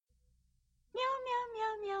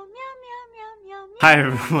Hi,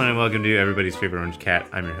 everyone, and welcome to Everybody's Favorite Orange Cat.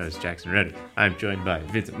 I'm your host, Jackson Reddy. I'm joined by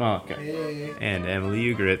Vincent Malka and Emily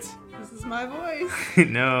Ugeritz. This is my voice.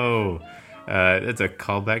 No, that's a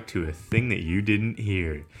callback to a thing that you didn't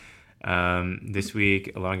hear. This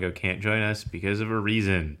week, Alongo can't join us because of a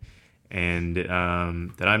reason, and that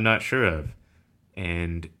I'm not sure of.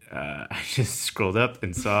 And I just scrolled up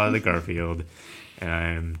and saw the Garfield, and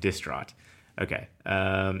I'm distraught. Okay,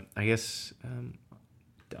 I guess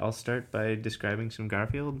I'll start by describing some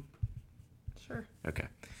Garfield. Sure. Okay,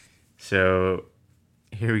 so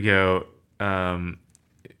here we go.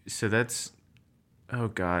 So that's, oh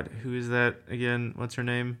God, who is that again? What's her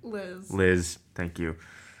name? Liz. Liz, thank you.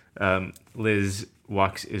 Liz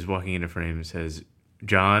is walking into frame and says,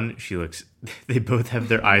 John, she looks, they both have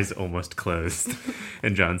their eyes almost closed.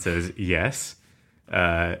 And John says, yes.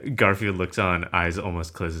 Garfield looks on, eyes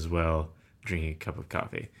almost closed as well, drinking a cup of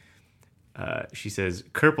coffee. She says,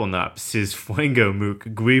 Kerpelnop, sis fuengo mook,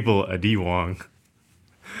 guibel adiwong.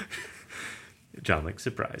 John looks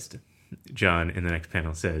surprised. John, in the next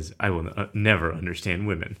panel, says, I will never understand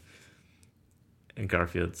women. And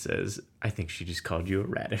Garfield says, I think she just called you a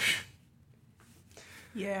radish.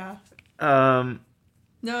 Yeah. No,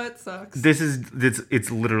 it sucks. It's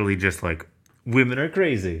literally just like, women are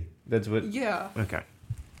crazy. That's what... Yeah. Okay.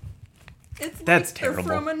 That's like terrible.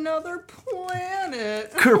 They're from another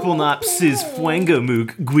planet. Kerpelnop, sis fuengo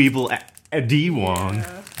mook, guibel adiwong.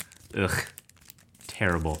 Yeah. Ugh.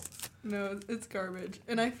 Terrible. No, it's garbage.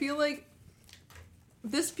 And I feel like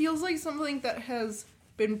this feels like something that has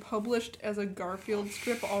been published as a Garfield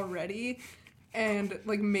strip already, and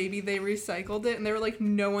like maybe they recycled it and they were like,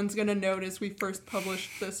 no one's gonna notice we first published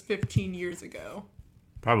this 15 years ago.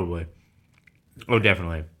 Probably. Oh,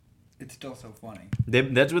 definitely. It's still so funny.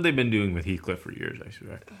 That's what they've been doing with Heathcliff for years, I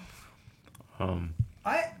swear.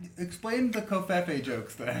 I explained the Covfefe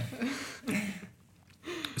jokes then.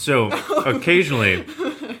 So occasionally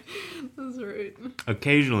That's right.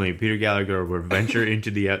 Occasionally, Peter Gallagher will venture into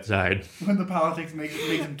the outside. When the politics makes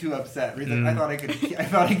him too upset. He's like, I thought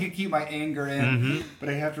I could keep my anger in, but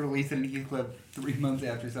I have to release it in Heathcliff 3 months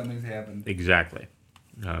after something's happened. Exactly.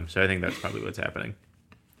 So I think that's probably what's happening.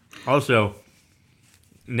 Also,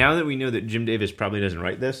 now that we know that Jim Davis probably doesn't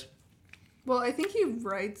write this. Well, I think he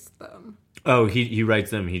writes them. Oh, he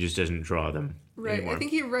writes them. He just doesn't draw them. Right. Anymore. I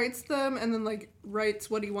think he writes them and then like writes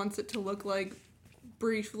what he wants it to look like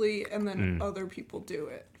briefly, and then other people do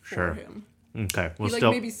it for him. Okay. Well, he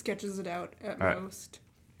still, maybe sketches it out at most.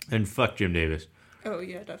 And fuck Jim Davis. Oh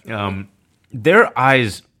yeah, definitely. Their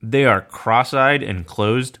eyes, they are cross-eyed and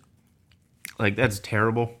closed. Like, that's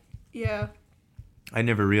terrible. Yeah. I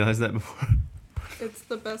never realized that before. It's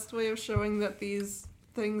the best way of showing that these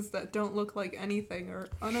things that don't look like anything are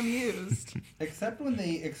unamused. Except when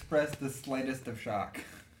they express the slightest of shock.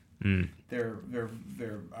 Their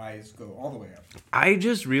eyes go all the way up. I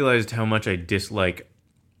just realized how much I dislike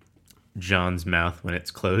John's mouth when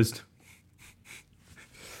it's closed.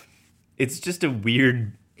 It's just a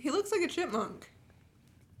weird... He looks like a chipmunk.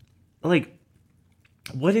 Like,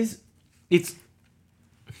 what is... It's...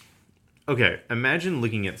 Okay, imagine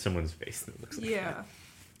looking at someone's face that looks like that.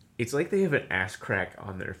 It's like they have an ass crack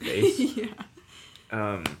on their face.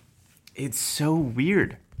 Yeah. It's so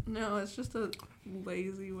weird. No, it's just a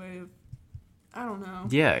lazy way of... I don't know.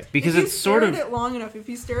 Yeah, because it's sort of... If you stare at it long enough, if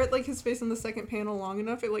you stare at like his face in the second panel long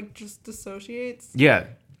enough, it like just dissociates. Yeah,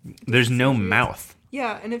 there's no mouth.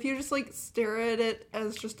 Yeah, and if you just like stare at it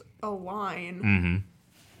as just a line,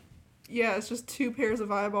 yeah, it's just two pairs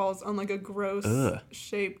of eyeballs on like a gross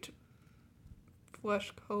shaped,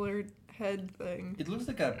 flesh-colored head thing. It looks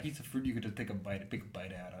like a piece of fruit you could just take a big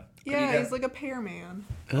bite out of. Yeah, he's like a pear man.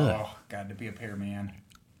 Oh, God, to be a pear man.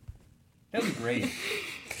 That'd be great.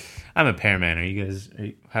 I'm a pear man. Are you guys...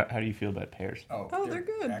 how do you feel about pears? Oh, they're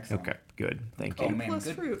good. Excellent. Okay, good. Thank Oh, you. man, Plus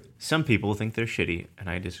good. fruit. Some people think they're shitty, and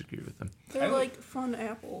I disagree with them. They're like fun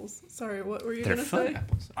apples. Sorry, what were you They're going to fun say?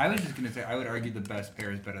 apples. I was just going to say, I would argue the best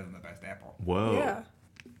pear is better than the best apple. Whoa. Yeah.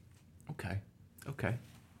 Okay.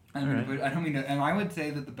 I don't mean to, and I would say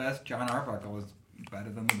that the best John Arbuckle is better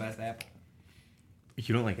than the best apple.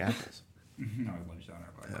 You don't like apples? No, I love John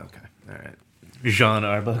Arbuckle. Okay. All right. Jean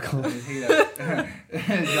Arbuckle. I hate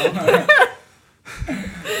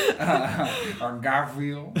or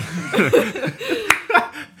Garfield.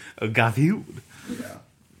 Garfield. Yeah.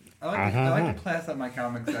 I like to class up my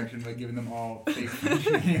comic section by giving them all fake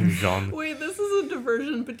French names. Jean. Wait, this is a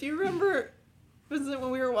diversion, but do you remember Vincent,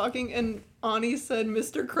 when we were walking, and Ani said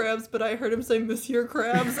Mr. Krabs, but I heard him say Monsieur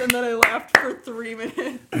Krabs, and then I laughed for 3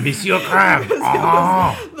 minutes. Monsieur Krabs! It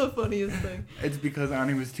was the funniest thing. It's because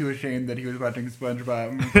Ani was too ashamed that he was watching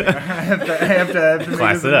SpongeBob. I have to make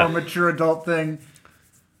Class this a it more up. mature adult thing.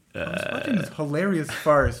 I was watching this hilarious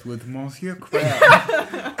farce with Monsieur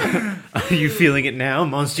Krabs. Are you feeling it now,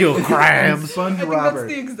 Monsieur Krabs? Sponge I think Robert.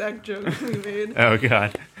 that's the exact joke we made. Oh,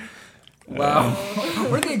 God. Wow.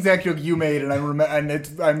 We're the exact joke you made, and I'm Well,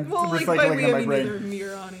 like, by recycling we, it in I my mean brain. either me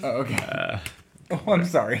or Ani. Oh, okay. Oh, I'm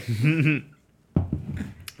sorry.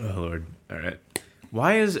 Oh, Lord. All right.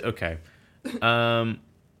 Why is... Okay. You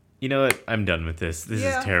know what? I'm done with this. This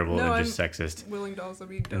Yeah, is terrible no, and just sexist Willing to also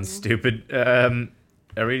be done. and stupid.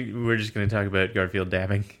 We're just going to talk about Garfield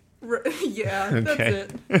dabbing? Yeah, Okay.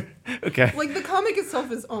 that's it. Okay. Like, the comic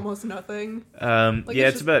itself is almost nothing. Like, Yeah,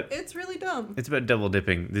 it's about... It's really dumb. It's about double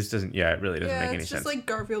dipping. This doesn't... Yeah, it really doesn't Yeah, make any it's sense. just like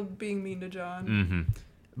Garfield being mean to John. Mm-hmm.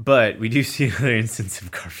 But we do see another instance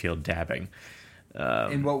of Garfield dabbing.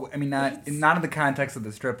 And what I mean, not in the context of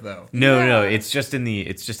the strip though. No, Yeah. it's just in the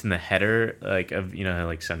header, like of how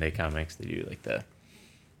like Sunday comics they do like the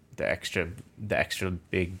extra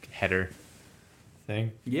big header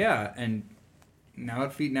thing. Yeah, and now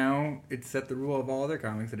it's set the rule of all other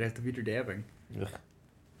comics that it has to feature dabbing. Ugh.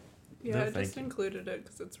 Yeah, No, I thank just you. included it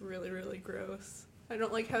because it's really, really gross. I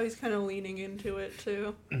don't like how he's kind of leaning into it,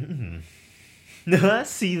 too.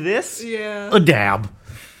 See this? Yeah. A dab.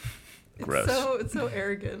 Gross. It's so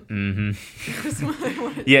arrogant. Mm-hmm. Here's what I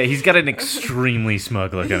wanted. Yeah, he's got an extremely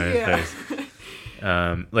smug look on his Yeah.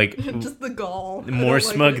 face. Like Just the gall. I more don't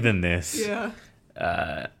like smug it. than this. Yeah.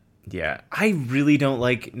 Yeah, I really don't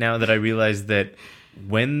like, now that I realize that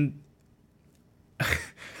when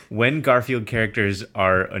Garfield characters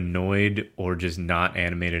are annoyed or just not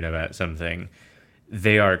animated about something,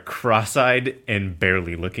 they are cross-eyed and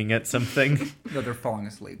barely looking at something. No, they're falling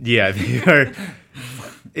asleep. Yeah, they are.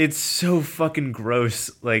 It's so fucking gross.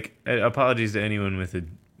 Like, apologies to anyone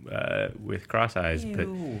with cross eyes, but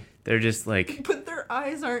they're just like, But their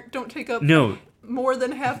eyes don't take up no, more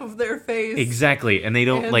than half of their face. exactly, and they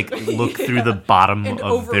don't And- like look through yeah, the bottom and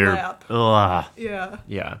of overlap. their. Ugh. Yeah.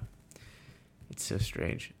 Yeah, it's so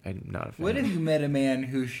strange. I'm not a fan. What if you met a man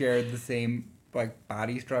who shared the same like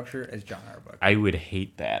body structure as John Arbuckle? I would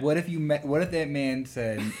hate that. What if that man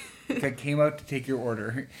said, that came out to take your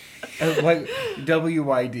order, like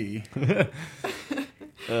WYD?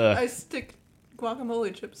 I stick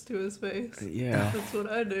guacamole chips to his face. Yeah. That's what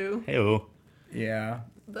I do. Hey-o. Yeah.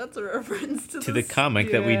 That's a reference to To the this-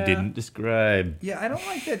 comic that we yeah. didn't describe. Yeah, I don't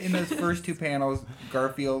like that in those first two panels.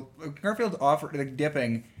 Garfield's offer like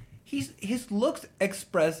dipping. His looks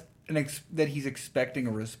express that he's expecting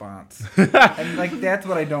a response, and like that's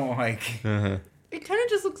what I don't like. Uh-huh. It kind of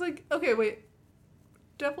just looks like, okay, wait.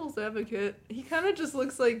 Devil's advocate. He kind of just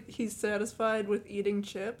looks like he's satisfied with eating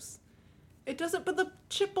chips. It doesn't, but the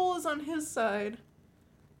chip bowl is on his side.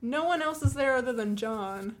 No one else is there other than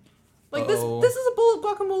John. Like, this is a bowl of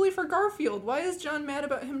guacamole for Garfield. Why is John mad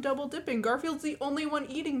about him double dipping? Garfield's the only one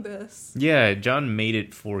eating this. Yeah, John made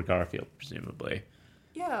it for Garfield, presumably.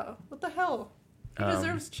 Yeah, what the hell? He Um,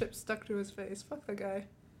 deserves chips stuck to his face. Fuck the guy.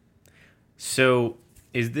 So,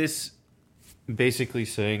 is this basically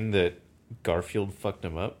saying that Garfield fucked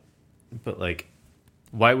him up? But, like,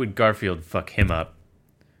 why would Garfield fuck him up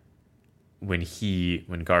when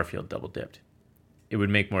Garfield double dipped? It would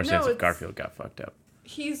make more sense if it's- Garfield got fucked up.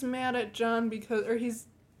 He's mad at John he's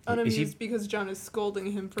unamused because John is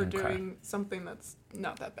scolding him for Okay. doing something that's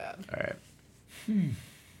not that bad. All right.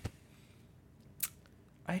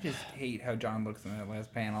 I just hate how John looks in that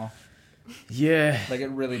last panel. Yeah. Like it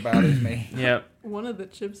really bothers me. Yeah. One of the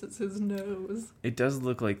chips is his nose. It does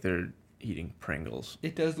look like they're eating Pringles.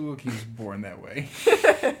 It does look like he was born that way.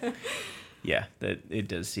 Yeah, that it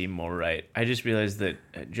does seem more right. I just realized that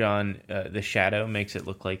John, the shadow makes it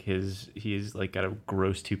look like he's like got a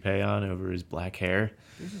gross toupee on over his black hair.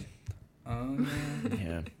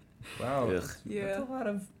 Yeah. Wow. Ugh. Yeah. That's a lot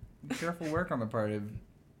of careful work on the part of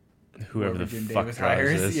Whoever the Jim fuck Davis draws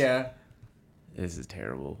hires. this. Yeah. This is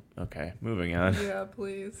terrible. Okay, moving on. Yeah,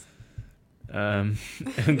 please.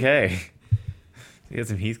 Okay. We got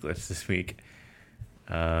some Heathcliffs this week.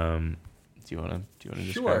 Do you wanna describe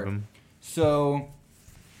Sure. them? So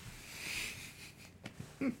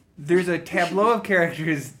there's a tableau of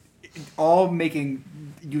characters all making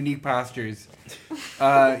unique postures.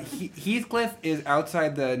 Heathcliff is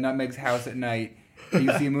outside the Nutmeg's house at night.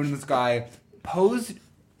 You see a moon in the sky, posed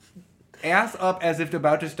ass up as if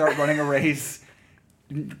about to start running a race.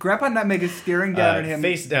 Grandpa Nutmeg is staring down at him.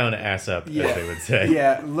 Face down, ass up, Yeah. as they would say.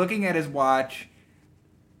 Yeah, looking at his watch.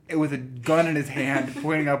 with a gun in his hand,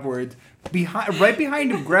 pointing upwards. Right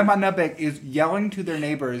behind him, Grandma Nutbag is yelling to their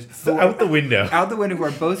neighbors. So out the window. Out the window, who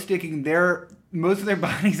are both sticking most of their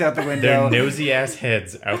bodies out the window. Their nosy ass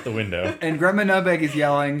heads out the window. And Grandma Nutbag is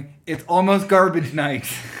yelling, "It's almost garbage night."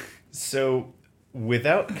 So,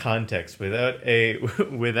 without context, without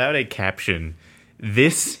a caption,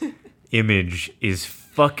 this image is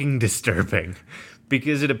fucking disturbing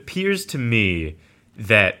because it appears to me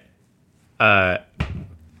that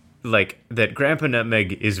that Grandpa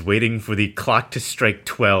Nutmeg is waiting for the clock to strike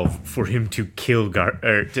 12 for him to kill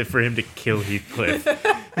for him to kill Heathcliff.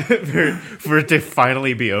 for it to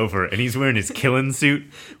finally be over, and he's wearing his killing suit,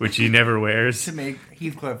 which he never wears, To make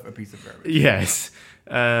Heathcliff a piece of garbage. yes.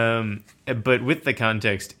 But with the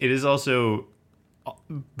context, it is also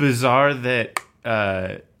bizarre that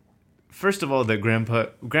first of all that Grandpa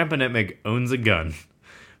Nutmeg owns a gun,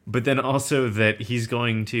 but then also that he's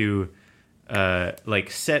going to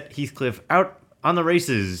set Heathcliff out on the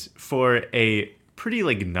races for a pretty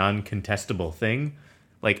non-contestable thing.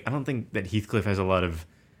 I don't think that Heathcliff has a lot of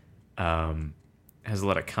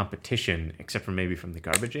competition, except for maybe from the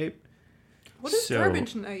Garbage Ape. What is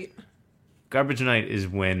Garbage Night? Garbage Night is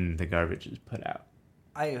when the garbage is put out.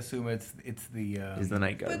 I assume it's the Is the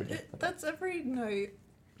night garbage? But that's every night.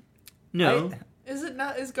 No. Is it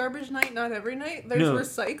not? Is Garbage Night not every night? There's No.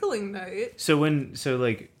 Recycling Night. So when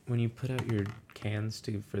you put out your cans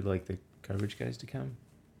for the garbage guys to come.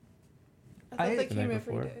 I thought they The came night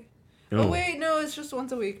every before? day. No. Oh wait, no, it's just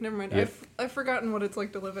once a week. Never mind. Yep. I've forgotten what it's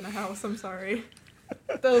like to live in a house. I'm sorry.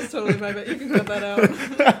 That was totally my bad. You can cut that out.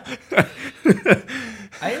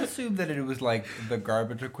 I assume that it was like the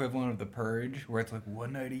garbage equivalent of the Purge, where it's like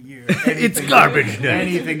one night a year. It's garbage night.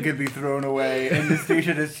 Anything could be thrown away, and the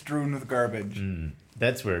station is strewn with garbage.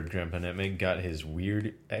 That's where Grandpa Nutmeg got his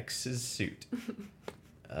weird X's suit.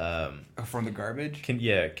 From the garbage? Can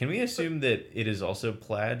we assume that it is also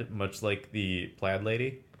plaid, much like the plaid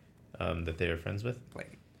lady that they are friends with?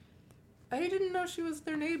 Like, I didn't know she was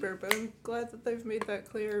their neighbor, but I'm glad that they've made that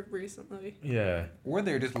clear recently. Yeah. or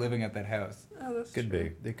they're just living at that house. Oh, that's Could true.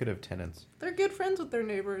 be. They could have tenants. They're good friends with their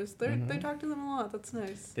neighbors. They talk to them a lot. That's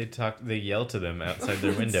nice. They yell to them outside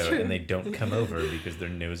their window, true. and they don't come over because they're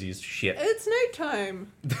nosy as shit. It's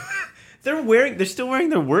nighttime. They're still wearing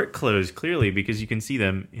their work clothes, clearly, because you can see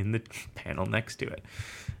them in the panel next to it.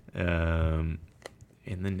 In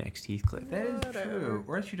the next Heathcliff. That is Whatever. true.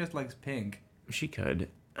 Or she just likes pink. She could.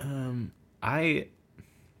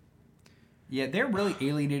 Yeah, they're really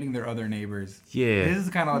alienating their other neighbors. Yeah. This is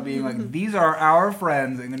kind of like being like, these are our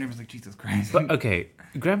friends, and the neighbor's like, Jesus Christ. But, okay,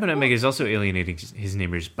 Grandpa Nutmeg is also alienating his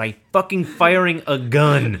neighbors by fucking firing a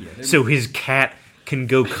gun so his cat can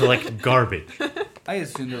go collect garbage. I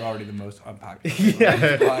assume they're already the most unpopular.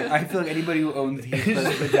 Yeah. I feel like anybody who owns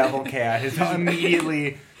the devil cat is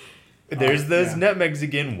immediately... There's those yeah. nutmegs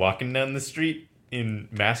again walking down the street in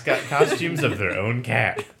mascot costumes of their own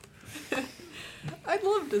cat. I'd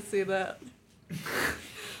love to see that.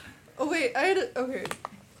 Oh wait, okay,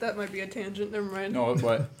 that might be a tangent. Never mind. No,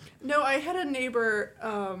 what? No, I had a neighbor.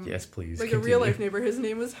 Yes, please. Like continue. a real life neighbor. His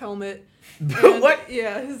name was Helmet. What?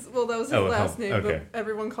 Yeah, that was his Oh, last name, okay. but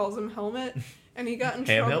everyone calls him Helmet. And he got in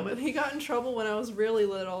Ham trouble. Helmet? He got in trouble when I was really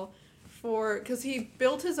little because he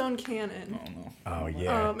built his own cannon. Oh, no. Oh,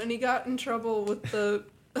 yeah. And he got in trouble with the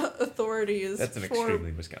authorities That's an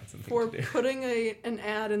extremely Wisconsin thing for to do. putting an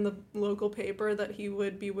ad in the local paper that he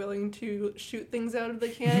would be willing to shoot things out of the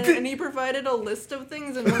cannon, and he provided a list of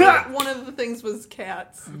things, and one of the things was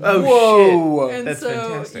cats. Oh, Whoa! shit. And That's so,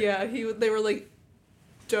 fantastic. yeah, they were like,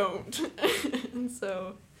 don't. And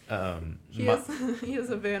so he has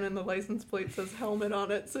a van and the license plate says Helmet on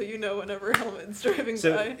it, so you know whenever Helmet's driving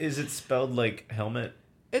So by. is it spelled like helmet?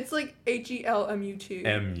 It's like HELMUT.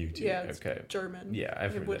 M-U-T. Yeah, it's Okay. German. Yeah,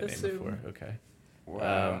 I've I heard would that name assume. before. Okay.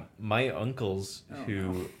 Wow. My uncles, Oh,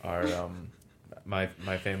 who are my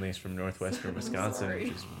family is from northwestern Wisconsin, sorry.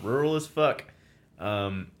 which is rural as fuck.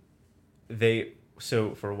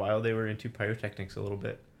 So for a while they were into pyrotechnics a little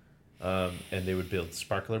bit, and they would build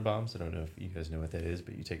sparkler bombs. I don't know if you guys know what that is,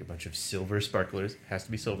 but you take a bunch of silver sparklers. It has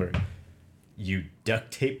to be silver. You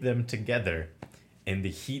duct tape them together. And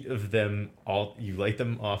the heat of them you light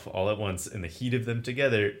them off all at once, and the heat of them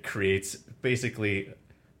together creates basically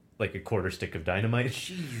like a quarter stick of dynamite.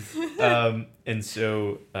 Jeez. And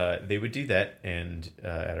so they would do that, and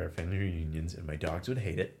at our family reunions, and my dogs would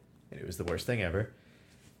hate it, and it was the worst thing ever.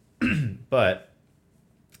 But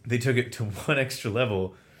they took it to one extra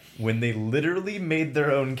level when they literally made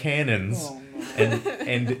their own cannons Oh, no.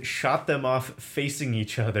 and shot them off facing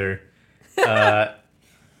each other.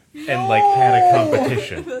 and like had a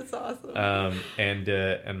competition. That's awesome.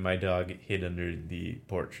 And my dog hid under the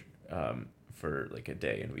porch for like a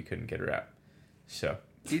day, and we couldn't get her out. So.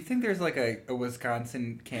 Do you think there's like a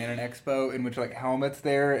Wisconsin Cannon Expo in which like helmets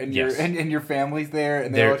there and Yes. and your family's there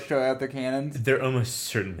and they all show out their cannons? There almost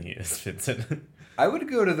certainly is, Vincent. I would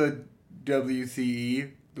go to the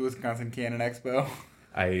WCE, the Wisconsin Cannon Expo.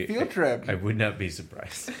 Field trip. I would not be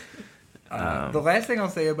surprised. The last thing I'll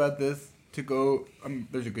say about this to go,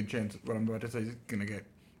 there's a good chance what I'm about to say is gonna get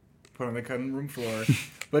put on the cutting room floor.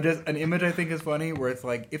 But just an image I think is funny where it's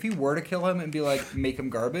like if you were to kill him and be like make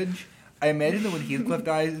him garbage. I imagine that when Heathcliff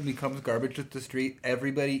dies and becomes garbage to the street,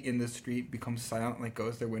 everybody in the street becomes silent, like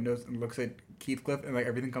goes to their windows and looks at Heathcliff, and like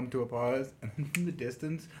everything comes to a pause. And then from the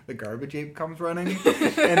distance, the garbage ape comes running,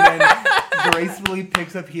 and then gracefully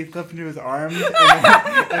picks up Heathcliff into his arms, and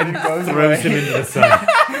then goes Throws away. him into the sun.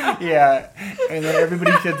 Yeah, and then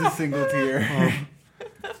everybody sheds a single tear.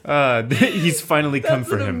 He's finally come That's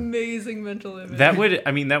for an him. amazing mental image. That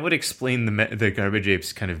would explain the garbage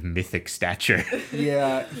ape's kind of mythic stature.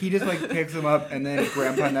 Yeah, he just like picks him up, and then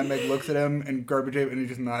Grandpa Nutmeg looks at him, and garbage ape, and he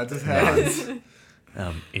just nods his head.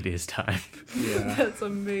 It is time. Yeah, That's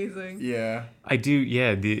amazing. yeah. I do.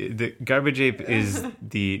 Yeah, the garbage ape is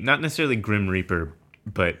the not necessarily Grim Reaper,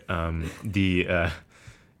 but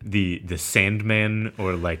the Sandman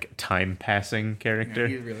or like time passing character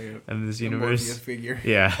He's really of this a universe. Morpheus figure.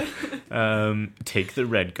 Yeah. Take the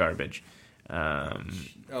red garbage.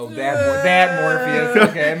 Oh, that Morpheus.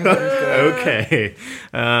 Okay, I misunderstood.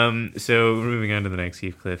 Okay. So moving on to the next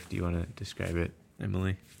Heathcliff. Do you want to describe it,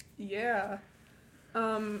 Emily? Yeah.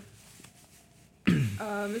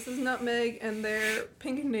 Mrs. Nutmeg and their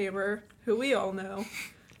pink neighbor, who we all know.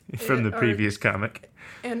 From the Are- previous comic.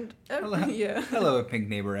 And Hello. yeah, Hello, a pink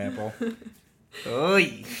neighbor apple.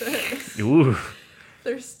 Oy. Ooh.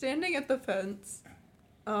 they're standing at the fence,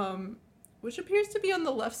 which appears to be on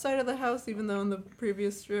the left side of the house, even though in the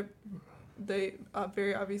previous strip they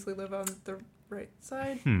very obviously live on the right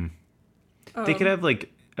side. They could have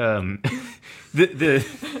like the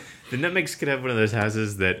Nutmegs could have one of those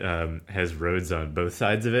houses that has roads on both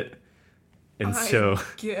sides of it, and so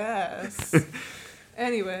Yes.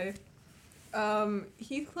 Anyway,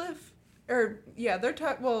 Heathcliff, they're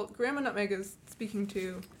talking. Well, Grandma Nutmeg is speaking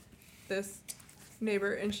to this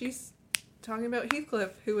neighbor, and she's talking about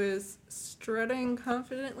Heathcliff, who is strutting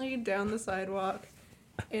confidently down the sidewalk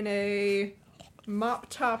in a mop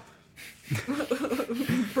top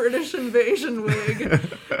British invasion wig,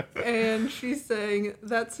 and she's saying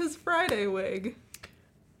that's his Friday wig.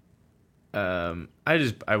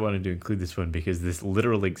 I wanted to include this one because this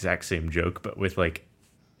literal exact same joke, but with like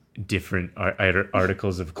different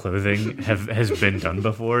articles of clothing has been done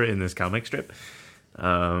before in this comic strip.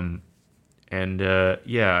 I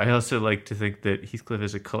also like to think that Heathcliff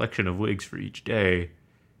has a collection of wigs for each day,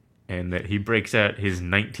 and that he breaks out his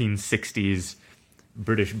 1960s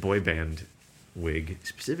British boy band wig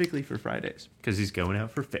specifically for Fridays because he's going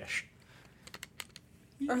out for fish.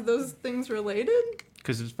 Are those things related?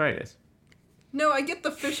 Because it's Fridays. No, I get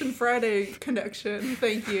the Fish and Friday connection.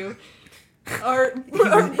 Thank you.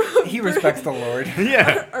 He respects the Lord.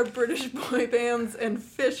 Yeah. Are British boy bands and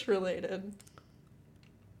fish related?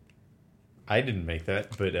 I didn't make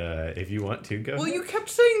that, but if you want to, go Well, ahead. you kept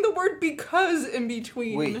saying the word because in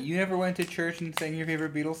between. Wait, you never went to church and sang your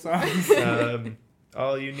favorite Beatles songs?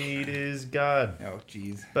 All you need is God. Oh,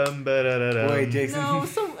 jeez. Bum, ba-da-da-dum. Boy, Jason. No,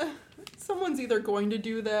 someone's either going to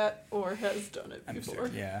do that or has done it I'm before.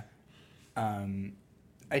 sorry, yeah.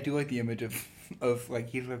 I do like the image of like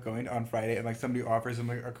Heathcliff going on Friday and like somebody offers him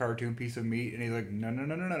like a cartoon piece of meat and he's like no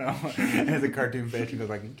and has a cartoon fish and goes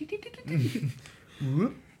like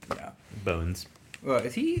yeah. Bones. Well,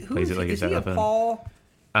 is he who Plays is it like he? a Is he a xylophone. Paul?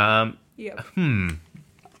 Yeah.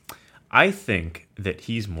 I think that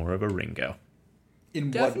he's more of a Ringo. In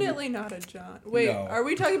Definitely not a John. Wait, No. are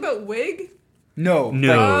we talking about wig? No,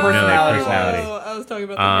 No, like personality. personality. Oh, I was talking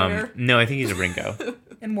about the hair. No, I think he's a Ringo.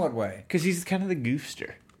 In what way? Because he's kind of the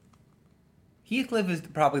goofster. Heathcliff is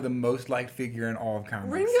probably the most liked figure in all of comics.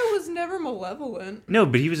 Ringo was never malevolent. No,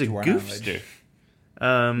 but he was a To our goofster.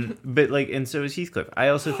 But like, and so is Heathcliff. I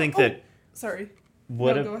also think that Sorry.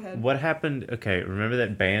 what No, go ahead. what happened. Okay, remember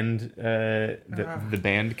that band, the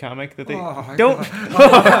band comic that they Oh, don't.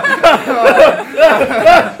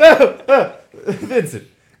 Vincent.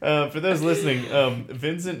 For those listening,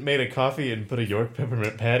 Vincent made a coffee and put a York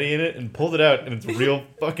peppermint patty in it and pulled it out, and it's real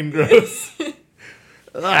fucking gross.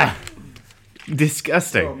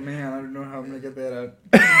 Disgusting. Oh man, I don't know how I'm gonna get that out.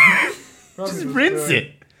 Probably Just with a rinse spoon.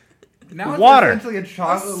 it. Now Water. it's essentially a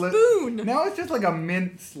chocolate. spoon. Now it's just like a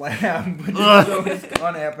mint slab, which is so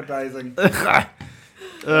unappetizing.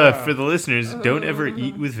 For the listeners, don't ever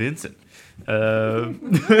eat with Vincent.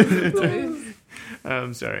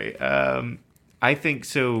 I'm sorry. I think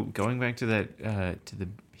so. Going back to that, to the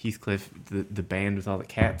Heathcliff, the band with all the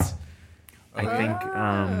cats. I think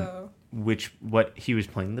what he was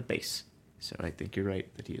playing the bass. So I think you're right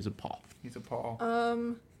that he is a Paul. He's a Paul.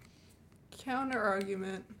 Counter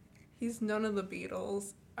argument. He's none of the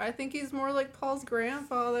Beatles. I think he's more like Paul's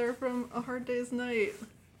grandfather from A Hard Day's Night.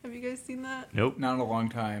 Have you guys seen that? Nope. Not in a long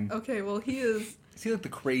time. Okay, well he is. Is he like the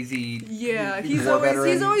crazy? Yeah, he's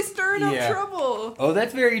always stirring up trouble. Oh,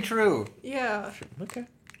 that's very true. Yeah. Sure. Okay.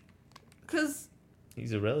 Because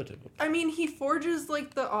he's a relative. I mean, he forges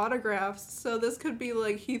like the autographs, so this could be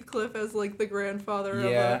like Heathcliff as like the grandfather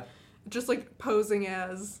of just like posing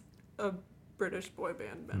as a British boy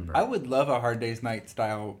band member. I would love a Hard Day's Night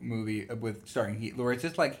style movie with starring Heath, where it's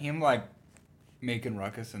just like him like making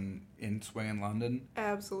ruckus in swinging London.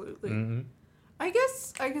 Absolutely. Mm-hmm. I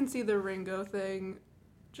guess I can see the Ringo thing.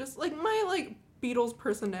 Just like my like Beatles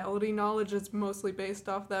personality knowledge is mostly based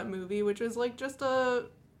off that movie, which is like just a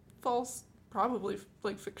false, probably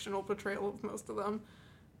like fictional portrayal of most of them,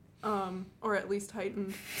 or at least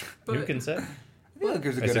heightened. But Who can say? I feel like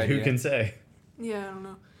there's a good said, idea. who can say? yeah, I don't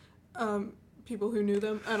know. People who knew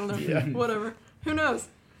them, I don't know. Yeah. Whatever. Who knows?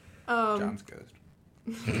 John's ghost.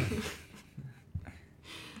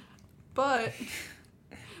 But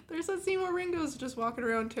there's that scene where Ringo's just walking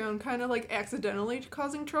around town, kind of like accidentally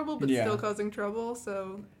causing trouble, but still causing trouble.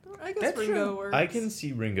 So I guess That's Ringo true. works. I can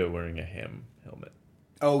see Ringo wearing a ham helmet.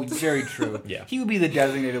 Oh, very true. Yeah. He would be the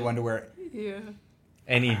designated one to wear it. Yeah.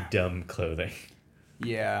 Any dumb clothing.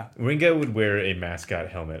 Yeah. Ringo would wear a mascot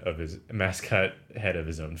head of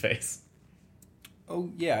his own face. Oh,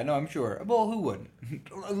 yeah, no, I'm sure. Well, who wouldn't?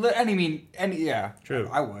 Yeah. True.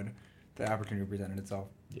 I would. The opportunity presented itself.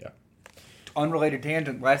 Yeah. Unrelated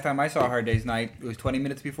tangent. Last time I saw Hard Day's Night, it was 20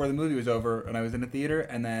 minutes before the movie was over, and I was in a theater,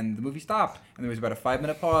 and then the movie stopped, and there was about a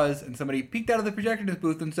 5-minute pause, and somebody peeked out of the projectionist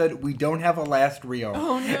booth and said, "We don't have a last reel."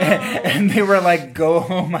 Oh, no. And they were like, "Go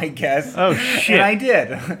home, I guess." Oh, shit. And I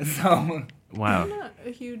did. So. Wow. I'm not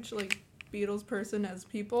a huge like Beatles person as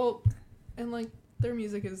people, and like their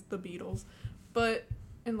music is the Beatles, but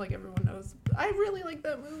and like everyone knows, I really like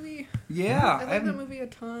that movie. Yeah. I like that movie a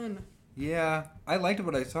ton. Yeah, I liked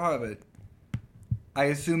what I saw of it. I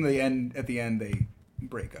assume at the end they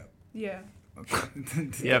break up. Yeah. Okay.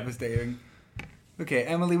 It's Yep. devastating. Okay,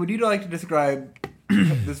 Emily, would you like to describe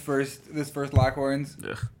this first Lockhorns?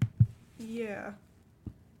 Ugh. Yeah.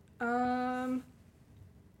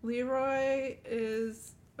 Leroy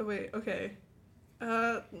is. Oh wait. Okay.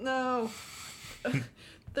 No.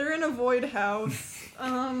 They're in a void house.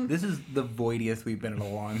 This is the voidiest we've been in a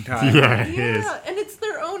long time. Yeah, it is. Yeah, and it's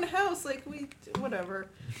their own house. Like whatever.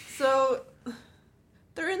 So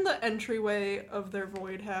they're in the entryway of their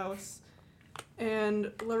void house,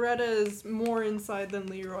 and Loretta is more inside than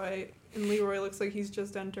Leroy, and Leroy looks like he's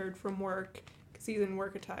just entered from work because he's in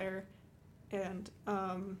work attire, and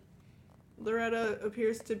Loretta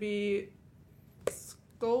appears to be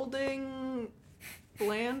scolding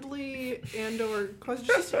blandly and/or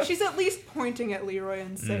she's at least pointing at Leroy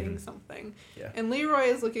and saying something. Yeah. And Leroy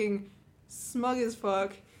is looking smug as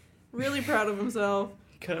fuck, really proud of himself.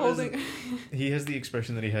 He has the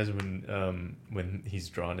expression that he has when he's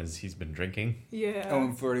drawn as he's been drinking. Yeah. Oh,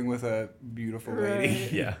 and flirting with a beautiful lady.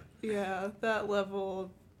 Right. Yeah. Yeah, that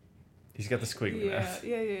level. He's got the squiggly mouth.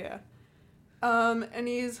 Yeah. And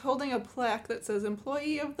he's holding a plaque that says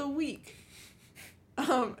 "Employee of the Week." It's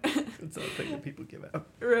not a thing that people give out.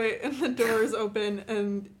 Right, and the door is open,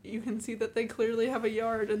 and you can see that they clearly have a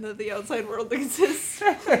yard and that the outside world exists,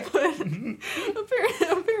 but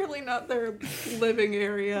apparently not their living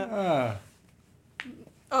area.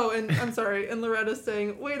 Oh, and I'm sorry, and Loretta's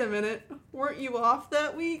saying, "Wait a minute, weren't you off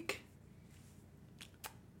that week?"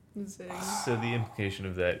 So the implication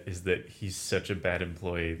of that is that he's such a bad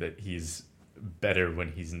employee that he's better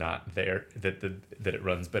when he's not there. That it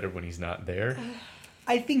runs better when he's not there.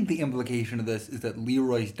 I think the implication of this is that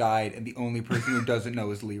Leroy's died, and the only person who doesn't know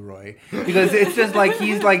is Leroy, because it's just like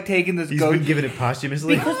he's like taking this. He's been given it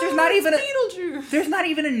posthumously. Because there's not even Beetlejuice. There's not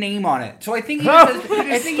even a name on it. So I think he just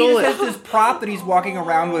has this prop that he's walking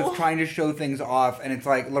around with, trying to show things off, and it's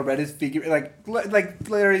like Loretta's figure, like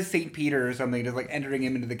Loretta's Saint Peter or something, just like entering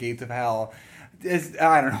him into the gates of hell.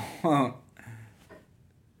 I don't know.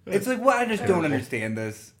 It's like, well, I just don't understand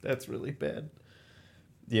this. That's really bad.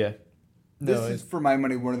 Yeah. This is, for my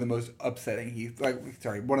money, one of the most upsetting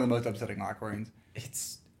one of the most upsetting Lockhorns.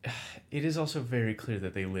 It is also very clear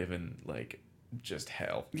that they live in, like, just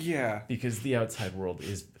hell. Yeah. Because the outside world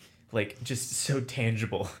is, like just so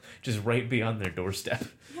tangible, just right beyond their doorstep.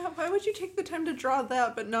 Yeah, why would you take the time to draw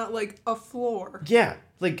that, but not like a floor? Yeah,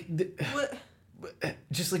 like What?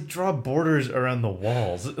 just like draw borders around the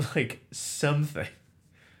walls, like something.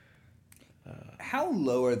 How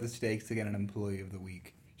low are the stakes to get an employee of the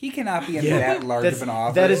week? He cannot be in that large of an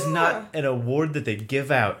office. That is not an award that they give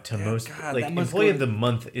out to most. God, like that must employee go of the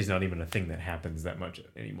month is not even a thing that happens that much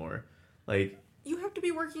anymore. Like You have to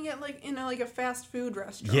be working at like in a fast food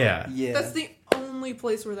restaurant. yeah, That's the only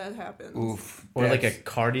place where that happens. Oof. or like a That's-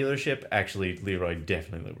 car dealership. Actually, Leroy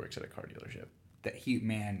definitely works at a car dealership. that he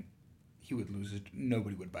would lose his.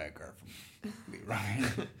 Nobody would buy a car from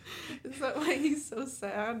Leroy. Is that why he's so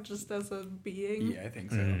sad, just as a being? Yeah, I think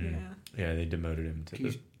so. Mm. Yeah. Yeah, they demoted him to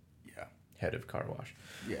He's, the yeah, head of car wash.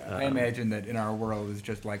 yeah. I imagine that in our world is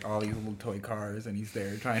just like all these little toy cars, and he's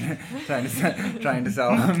there trying to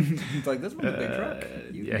sell them. It's like this one's a big truck.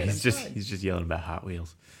 You Yeah, can get he's just yelling about Hot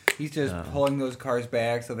Wheels. He's just pulling those cars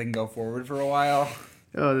back so they can go forward for a while.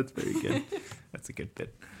 Oh, that's very good. That's a good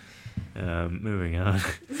bit. Moving on.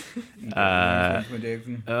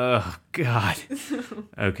 Jackson. Oh God.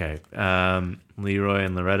 Okay. Leroy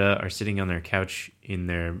and Loretta are sitting on their couch in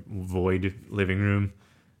their void living room.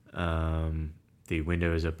 The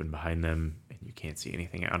window is open behind them, and you can't see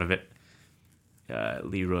anything out of it.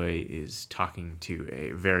 Leroy is talking to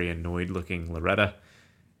a very annoyed-looking Loretta,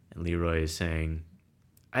 and Leroy is saying,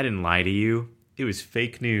 "I didn't lie to you. It was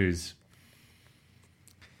fake news."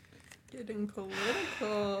 Getting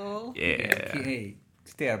political. Yeah. Hey,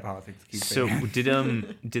 stay out of politics. Keep So saying.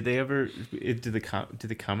 did they ever did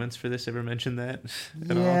the comments for this ever mention that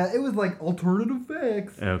at all? Yeah, it was like alternative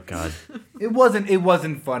facts. Oh God. It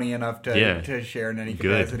wasn't funny enough to share in any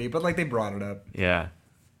Good. capacity, but like they brought it up. Yeah.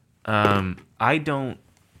 I don't.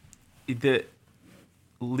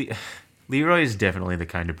 Leroy is definitely the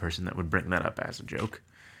kind of person that would bring that up as a joke.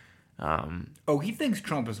 Oh, he thinks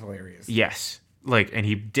Trump is hilarious. Yes. Like, and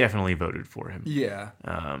he definitely voted for him. Yeah.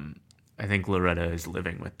 I think Loretta is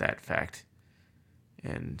living with that fact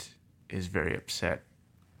and is very upset.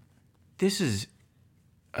 This is.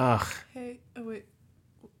 Ugh. Hey, oh wait.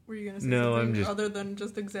 Were you gonna say No, something I'm just- other than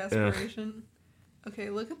just exasperation?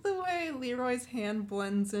 Okay, look at the way Leroy's hand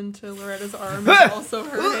blends into Loretta's arm and also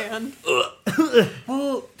her hand.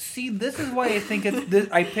 Well, see, this is why I think it's this.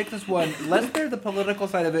 I picked this one less for the political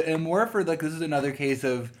side of it, and more for like this is another case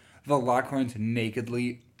of the Lockhorns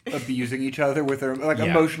nakedly abusing each other with their Yeah.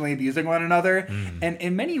 emotionally abusing one another, and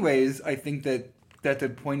in many ways, I think that that's a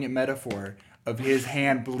poignant metaphor of his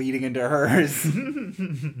hand bleeding into hers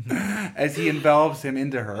as he envelops him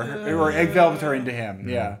into her, or envelops her into him.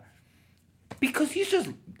 Yeah, because he's just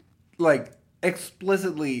like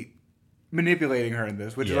explicitly manipulating her in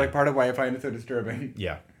this, which is Yeah. like part of why I find it so disturbing.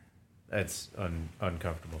 Yeah, that's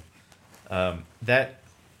uncomfortable. That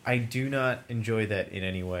I do not enjoy that in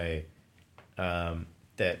any way.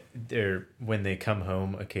 That when they come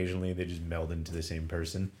home, occasionally they just meld into the same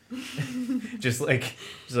person. just like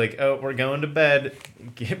oh, we're going to bed.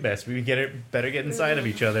 Better get inside of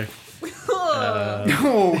each other.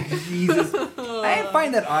 Oh, Jesus. I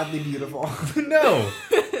find that oddly beautiful. No,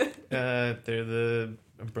 they're the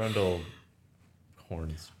Brundle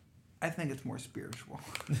horns. I think it's more spiritual.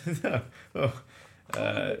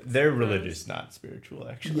 They're religious, not spiritual.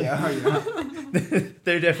 Actually, Yeah.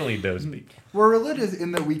 they're definitely nosebleed. We're religious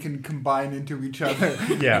in that we can combine into each other.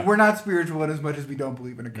 Yeah. We're not spiritual in as much as we don't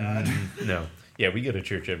believe in a God. No, yeah, we go to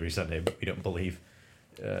church every Sunday, but we don't believe.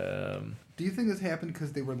 Do you think this happened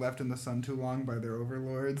because they were left in the sun too long by their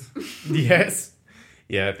overlords? Yes,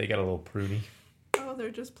 yeah, they got a little pruny. Oh, they're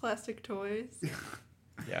just plastic toys.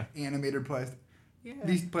 Yeah, Animated plastic. Yeah.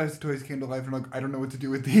 These plastic toys came to life and like, I don't know what to do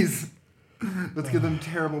with these. Let's give them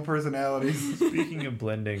terrible personalities. speaking of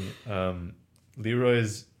blending,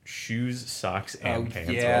 Leroy's shoes, socks, and Oh, pants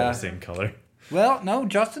are all yeah. the same color. Well, no,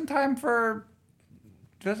 just in time for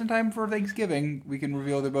Thanksgiving, we can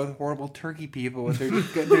reveal they're both horrible turkey people with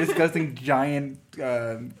their disgusting giant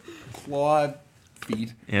claw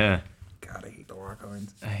feet. Yeah, God, I hate the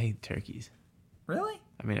Lockhorns. I hate turkeys. Really?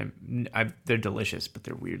 I mean, they're delicious, but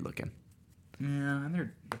they're weird looking. Yeah, and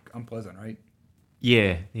they're unpleasant, right?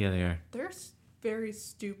 Yeah, they are. They're very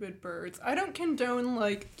stupid birds. I don't condone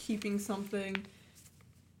like keeping something,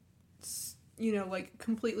 like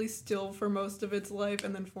completely still for most of its life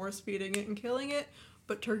and then force feeding it and killing it.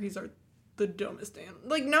 But turkeys are the dumbest animal.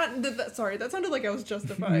 Like, not that. Sorry, that sounded like I was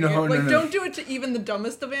justifying No, it. Like, no. don't do it to even the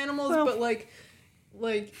dumbest of animals. Well, but like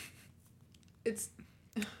it's.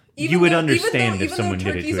 You would understand if someone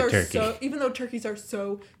did it to a turkey. Even though turkeys are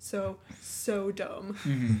so dumb,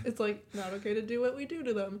 Mm-hmm. it's like not okay to do what we do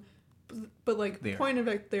to them. But like, They are. point of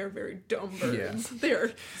it, they are very dumb birds. Yeah. They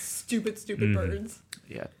are stupid birds.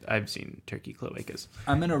 Yeah, I've seen turkey cloacas.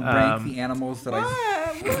 I'm gonna rank the animals that I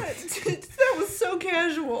What? That was so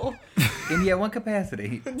casual. in yet one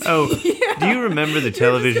capacity. Oh, Yeah. do you remember the You're just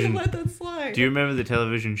television? gonna let that slide. Do you remember the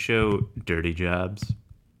television show Dirty Jobs?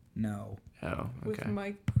 No. Oh, With okay.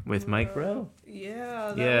 Mike. With Mike Rowe?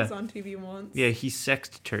 Yeah, that Yeah. was on TV once. Yeah, he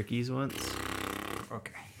sexed turkeys once.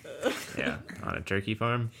 Okay. Yeah, on a turkey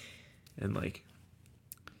farm, and like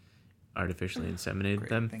artificially inseminated Great.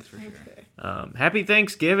 them. Thanks for sharing. Okay. Happy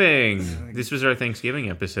Thanksgiving! This was our Thanksgiving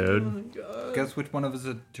Oh episode. my god. Guess which one of us is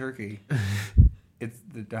a turkey? It's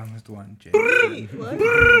the dumbest one, Jackson. What?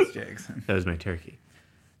 It's Jackson. That was my turkey.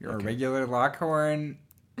 You're a regular Lockhorn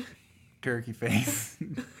turkey face.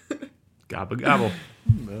 Gobble gobble.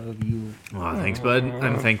 Love you. Aw, thanks, bud.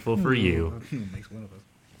 I'm thankful for you. Makes one of us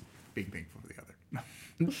big thankful for the other.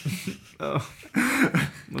 Oh.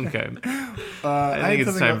 Okay. I I had think it's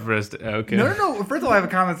something time else- for us to. Okay. No. First of all, I have a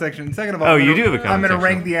comment section. Second of all, Oh, I'm you gonna- do have a comment I'm going to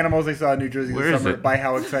section. rank the animals I saw in New Jersey Where this is summer it? by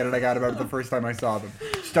how excited I got about it the first time I saw them.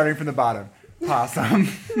 Starting from the bottom. Possum.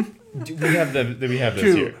 We have those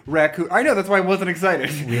 2. here. Raccoon. I know, that's why I wasn't excited.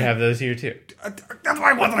 We have those here too. That's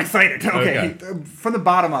why I wasn't excited. Okay. From the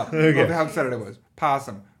bottom up. Okay. Of how excited I was.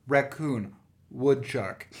 Possum. Raccoon.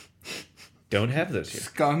 Woodchuck. Don't have those here.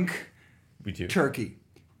 Skunk. We do. Turkey.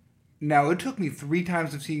 Now, it took me 3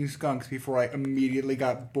 times of seeing skunks before I immediately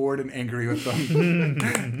got bored and angry with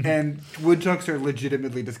them. And woodchucks are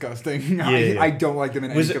legitimately disgusting. Yeah. I don't like them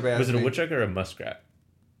in Was any it capacity. a woodchuck or a muskrat?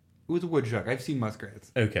 It was a woodchuck. I've seen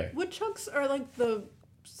muskrats. Okay. Woodchucks are like the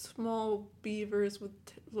small beavers with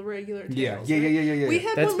regular tails. Yeah. right? Yeah. We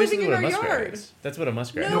had That's one living basically in what a our muskrat yard. is. That's what a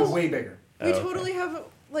muskrat No. is. way bigger. We Oh, okay. totally have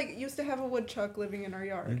used to have a woodchuck living in our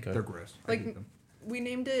yard. Okay. They're gross. I Like- hate them. We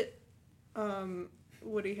named it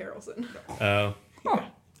Woody Harrelson. Oh. Huh.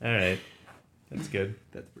 All right. That's good.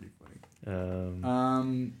 That's pretty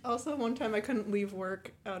funny. Also, one time I couldn't leave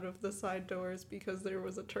work out of the side doors because there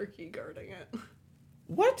was a turkey guarding it.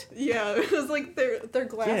 What? Yeah, it was like their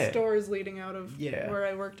glass Yeah. doors leading out of Yeah. where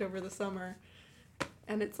I worked over the summer,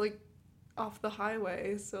 and it's like off the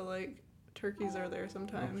highway, so like turkeys are there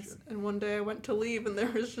sometimes. shit. And one day I went to leave, and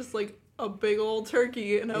there was just like a big old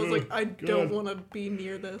turkey, and I was like, I don't God. want to be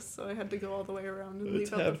near this, so I had to go all the way around and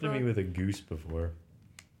It's leave out the happened to me front. with a goose before,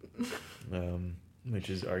 which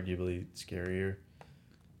is arguably scarier.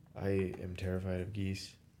 I am terrified of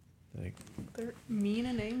geese. Like They're mean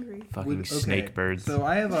and angry. fucking snake birds. So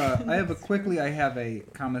I have a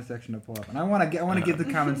comment section to pull up, and I want to give the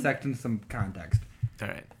comment section some context. All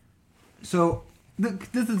right. So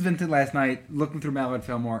this is Vincent last night looking through Mallet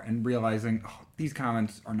Fillmore and realizing these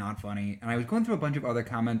comments are not funny. And I was going through a bunch of other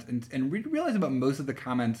comments and realized about most of the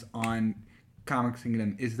comments on Comics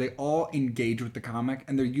Kingdom is they all engage with the comic,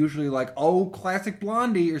 and they're usually like, "Oh, classic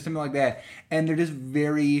Blondie" or something like that, and they're just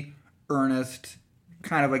very earnest,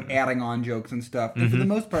 kind of like adding on jokes and stuff. And for the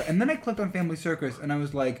most part, and then I clicked on Family Circus, and I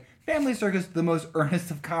was like, "Family Circus, the most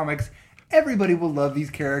earnest of comics. Everybody will love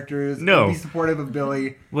these characters. No. and be supportive of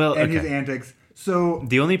Billy Well, and his okay. antics." So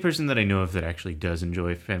The only person that I know of that actually does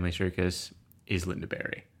enjoy Family Circus is Linda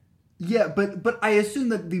Barry. yeah, but I assume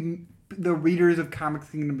that the readers of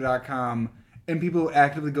ComicsKingdom.com and people who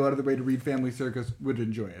actively go out of their way to read Family Circus would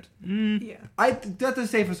enjoy it. Yeah. That's a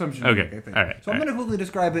safe assumption. to Okay, make, I think. all right, So I'm all going to quickly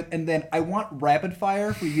describe it, and then I want rapid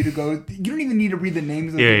fire for you to go. You don't even need to read the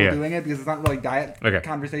names of the Yeah, people yeah. doing it because it's not really diet Okay.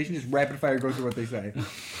 conversation. Just rapid fire, go through what they say.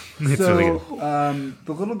 It's so really good.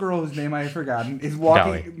 the little girl whose name I have forgotten is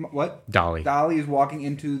walking. Dolly. What? Dolly. Dolly is walking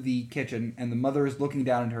into the kitchen, and the mother is looking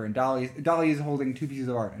down at her, and Dolly is holding 2 pieces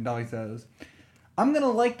of art, and Dolly says, "I'm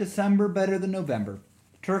gonna like December better than November.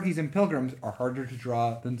 Turkeys and pilgrims are harder to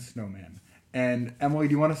draw than snowmen." And Emily,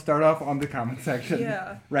 do you want to start off on the comment section?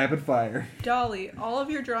 Yeah. Rapid fire. Dolly, all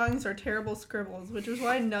of your drawings are terrible scribbles, which is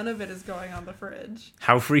why none of it is going on the fridge.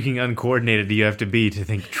 How freaking uncoordinated do you have to be to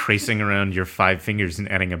think tracing around your 5 fingers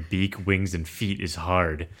and adding a beak, wings, and feet is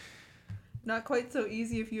hard? Not quite so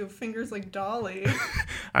easy if you have fingers like Dolly.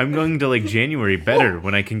 I'm going to like January better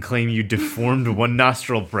when I can claim you deformed one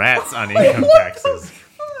nostril brats on income taxes.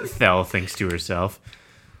 Thel thinks to herself.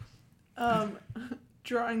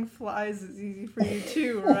 Drawing flies is easy for you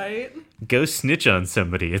too, right? Go snitch on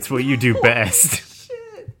somebody. It's what you do best.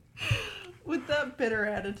 Shit. With that bitter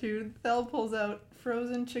attitude, Thel pulls out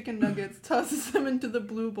frozen chicken nuggets, tosses them into the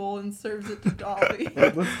blue bowl, and serves it to Dolly.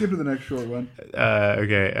 Let's skip to the next short one.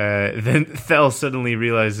 Okay. Then Thel suddenly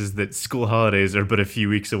realizes that school holidays are but a few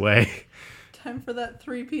weeks away. Time for that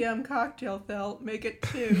 3 p.m. cocktail, Thel. Make it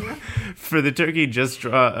 2. For the turkey, just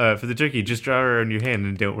draw her on your hand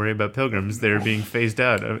and don't worry about pilgrims. They're being phased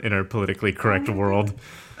out in our politically correct world.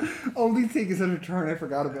 Only take is such a turn I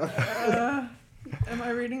forgot about. Am I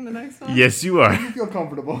reading the next one? Yes, you are. You feel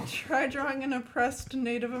comfortable. Try drawing an oppressed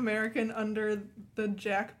Native American under the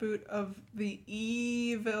jackboot of the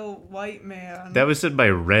evil white man. That was said by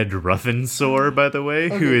Red Ruffinsore, by the way,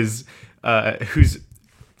 who Okay. is who's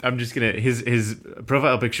I'm just gonna his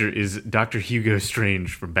profile picture is Dr. Hugo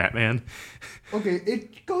Strange from Batman. Okay,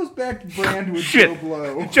 it goes back to brand with Shit. Joe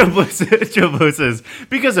Blow. Joe Blow says,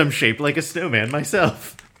 because I'm shaped like a snowman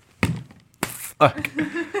myself. Fuck.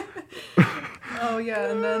 Oh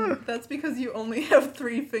yeah, and then that's because you only have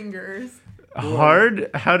 3 fingers. Hard?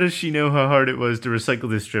 How does she know how hard it was to recycle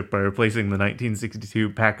this strip by replacing the 1962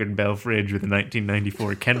 Packard Bell fridge with a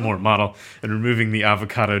 1994 Kenmore model and removing the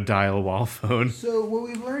avocado dial wall phone? So what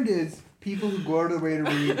we've learned is people who go out of the way to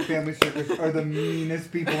read Family Circus are the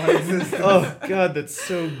meanest people in existence. Oh god, that's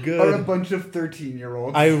so Are a good. bunch of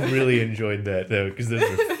 13-year-olds. I really enjoyed that though, because those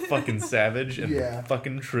were fucking savage and Yeah.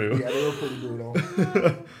 fucking true. Yeah, they were pretty brutal.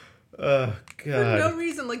 Oh For no god.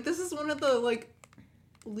 reason. Like, this is one of the, like,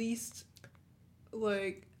 least,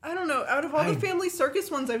 like, I don't know, out of all the Family Circus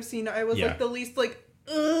ones I've seen, I was, Yeah. like, the least, like,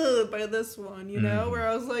 ugh, by this one, you know? Mm. Where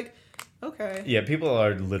I was like, okay. Yeah, people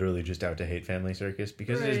are literally just out to hate Family Circus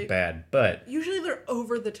because it is Right. bad, but Usually they're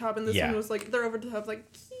over the top, and this Yeah. one was, like, they're over the top, like,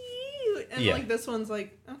 cute. And, Yeah. like, this one's,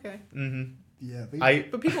 like, okay. Yeah,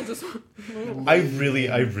 But people just... I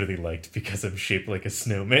really liked because I'm shaped like a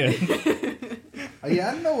snowman. yeah,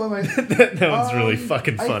 I don't know what my... that one's really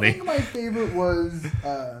fucking funny. I think my favorite was...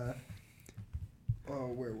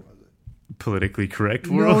 where was it? Politically correct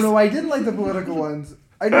world. No, I didn't like the political ones.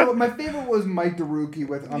 I know my favorite was Mike DeRuki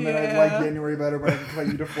with that I like January better, but I can play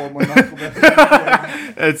uniform when not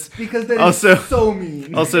It's because that also- is so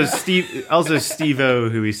mean. also Steve-O,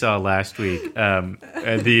 who we saw last week.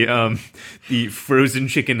 The frozen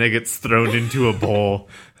chicken nuggets thrown into a bowl.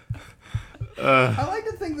 I like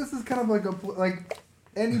to think this is kind of like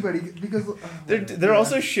anybody because They're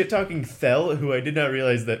also shit talking Thel, who I did not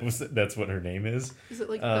realize that's what her name is. Is it,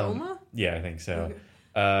 like, Thelma? Yeah, I think so.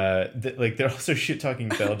 Okay. They're also shit talking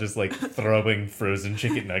Belle, just like throwing frozen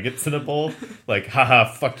chicken nuggets in a bowl. Like,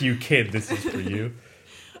 haha, fuck you, kid. This is for you.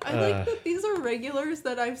 I like that these are regulars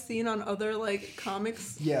that I've seen on other, like,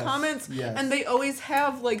 comics comments. yes. And they always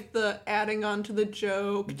have, like, the adding on to the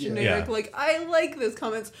joke, generic, Yeah. like, I like this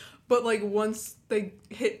comments. But, like, once they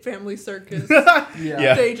hit Family Circus,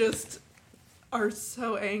 Yeah. they just are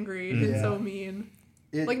so angry and Yeah. so mean.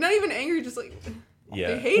 It- Like, not even angry, just, like, Yeah.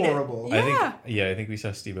 they hate Horrible. it. Yeah. I think we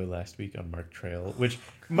saw Steve-O last week on Mark Trail, which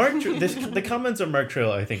the comments on Mark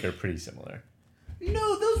Trail I think are pretty similar.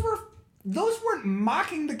 No, those weren't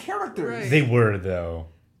mocking the characters. Right. They were though.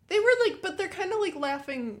 They were, like, but they're kind of, like,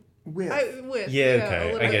 laughing With Yeah, okay, a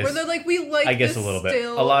little I bit. guess- Where they're like, we like I guess this a little bit.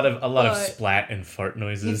 still, A lot of but- splat and fart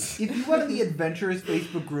noises. if you went to the Adventurous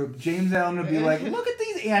Facebook group, James Allen would be like, "Look at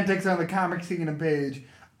these antics on the comic scene page."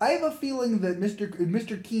 I have a feeling that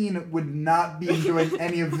Mr. Keene would not be enjoying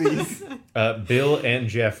any of these. Bill and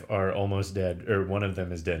Jeff are almost dead, or one of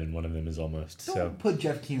them is dead and one of them is almost. Don't So put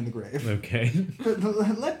Jeff Keene in the grave. okay.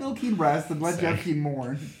 Let Bill Keene rest and let Sorry. Jeff Keene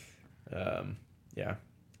mourn. Yeah,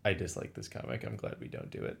 I dislike this comic. I'm glad we don't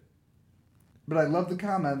do it. But I love the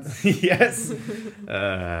comments. Yes.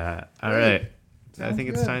 All right. I Sounds think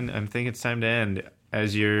it's good. time. I think it's time to end.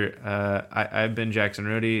 As your, I've been Jackson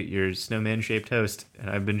Rohde, your snowman-shaped host, and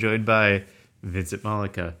I've been joined by Vincent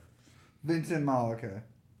Malika Vincent Malika.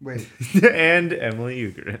 Wait. and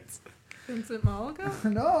Emily Ugaritz. Vincent Malika?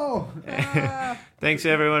 No. Ah, Thanks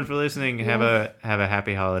everyone for listening. Have a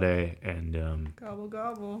happy holiday and gobble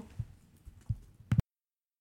gobble.